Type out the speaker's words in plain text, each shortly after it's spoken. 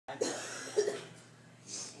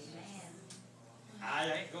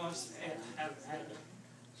once haven't had to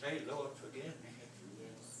say, Lord, forgive me.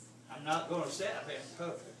 I'm not going to say I've been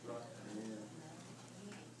perfect, brother.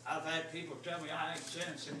 I've had people tell me I ain't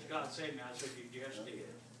sinned since God saved me. I said, you just did.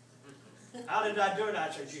 How did I do it?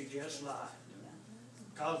 I said, you just lied.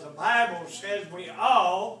 Because the Bible says we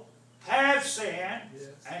all have sinned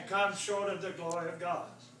and come short of the glory of God.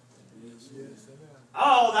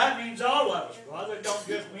 All, that means all of us, brother. It don't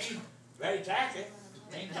just mean very tacky. It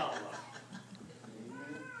means all of us.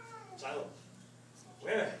 So,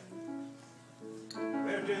 we'll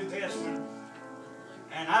do this one.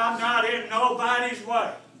 And I'm not in nobody's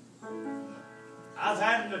way. I've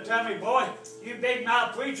had them to tell me, boy, you big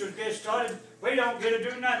mouth preachers get started, we don't get to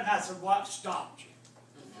do nothing. I said, what stopped you?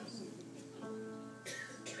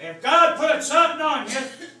 If God put something on you,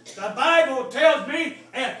 the Bible tells me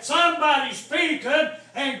if somebody's speaking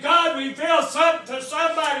and God reveals something to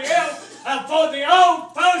somebody else, and for the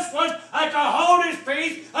old first one, I can hold his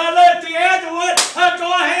peace, I let the other one, I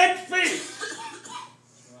go ahead and speak.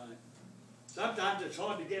 Right. Sometimes it's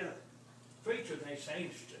hard to get a preacher, they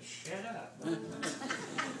say, to shut up.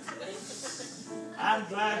 I'm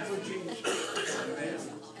glad for Jesus.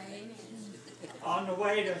 On the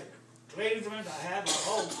way to Cleveland, I have a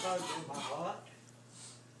whole touch in my heart.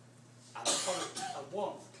 I felt a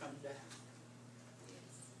warmth come down.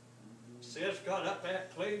 Sis got up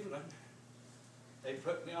at Cleveland. They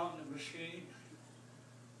put me on the machine.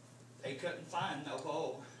 They couldn't find no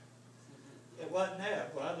hole. It wasn't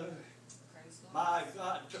there, brother. My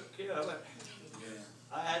God took care of it.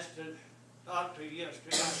 I asked the doctor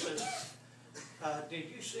yesterday, I said,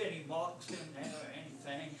 did you see any marks in there or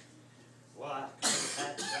anything? Why, I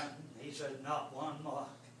had something. He said, not one mark.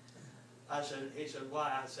 He said,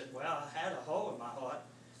 why? I said, well, I had a hole in my heart.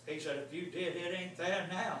 He said, if you did, it ain't there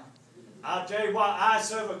now. I'll tell you what, I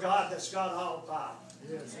serve a God that's got all power.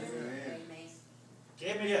 Yes, amen.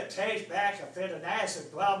 Give me a taste back. I've had an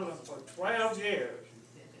acid problem for 12 years.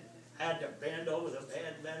 Had to bend over the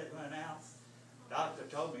bed, let it run out. Doctor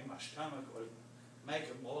told me my stomach was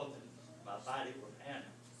making more than my body would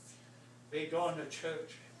handle. Be going to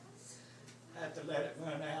church. Had to let it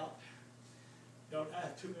run out. Don't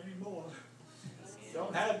have to anymore.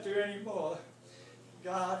 Don't have to anymore.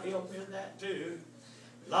 God helped me in that too.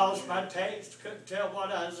 Lost my taste. Couldn't tell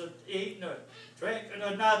what I was eating or drinking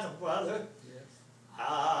or nothing, brother.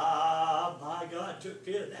 Ah, my God took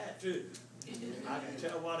care of that too. I can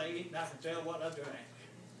tell what I eat and I can tell what I drink.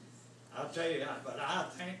 I'll tell you, but I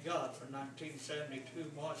thank God for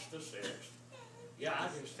 1972, March the 6th. Yeah, I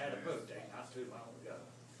just had a birthday not too long ago.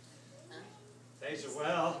 They said,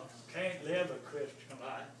 well, can't live a Christian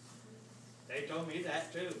life. They told me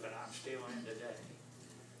that too, but I'm still in today.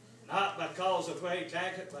 Not because of great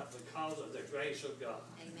tackle, but because of the grace of God.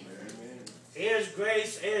 Amen. His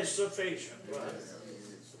grace is sufficient, brother.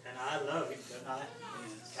 And I love him tonight.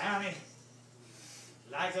 County,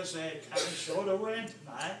 like I said, kind of short of wind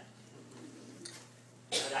tonight.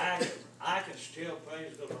 But I can still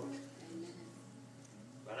praise the Lord.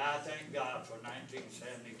 But I thank God for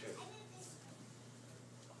 1972.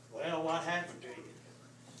 Well, what happened to you?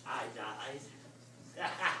 I died.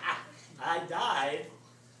 I died,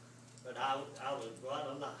 but I was brought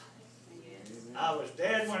alive. I was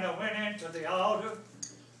dead when I went into the altar,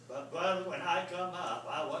 but brother, when I come up,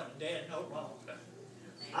 I wasn't dead no longer.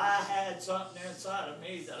 I had something inside of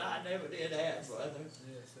me that I never did have, brother.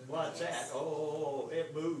 What's that? Oh,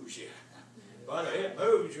 it moves you. Brother, it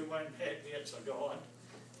moves you when it gets going.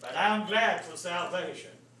 But I'm glad for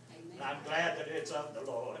salvation. And I'm glad that it's of the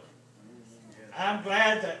Lord. I'm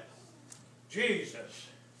glad that Jesus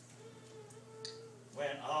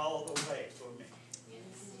went all the way for me.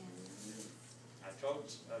 I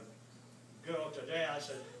told a girl today, I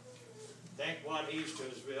said, think what Easter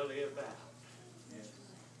is really about.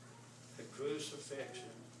 The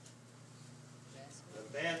crucifixion, the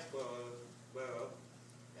death burial,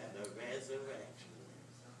 and the resurrection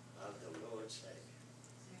of the Lord's Savior.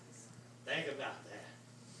 Think about that.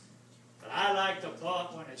 But I like the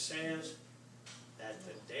part when it says that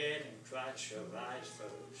the dead in Christ shall rise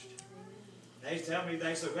first. They tell me,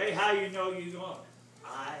 they say, Ray, how you know you're going?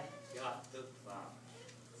 I got the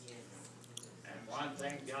promise. And one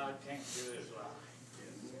thing God can't do is lie.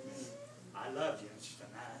 I love you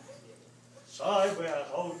tonight. Sorry we're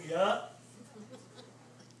holding you up.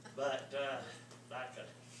 But like the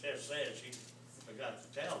sister said, she forgot to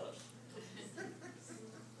tell us.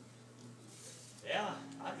 Yeah,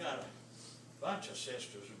 I got a bunch of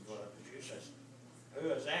sisters and brothers. You said, who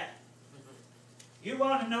is that? You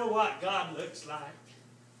want to know what God looks like?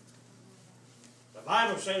 The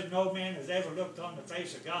Bible says no man has ever looked on the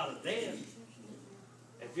face of God as dead.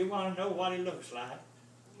 If you want to know what he looks like,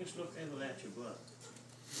 Just look over at your brother.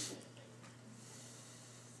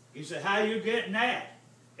 He said, how you getting that?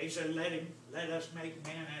 He said, let us make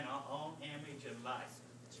man in our own image and likeness.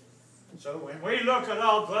 So when we look at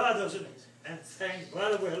our brothers and things,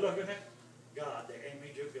 brother, we're looking at God, the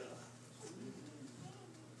image of God.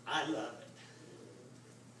 I love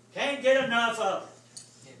it. Can't get enough of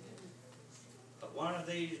it. But one of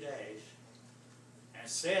these days, and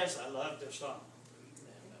says, I love the song.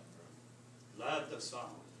 Love the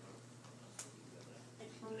song.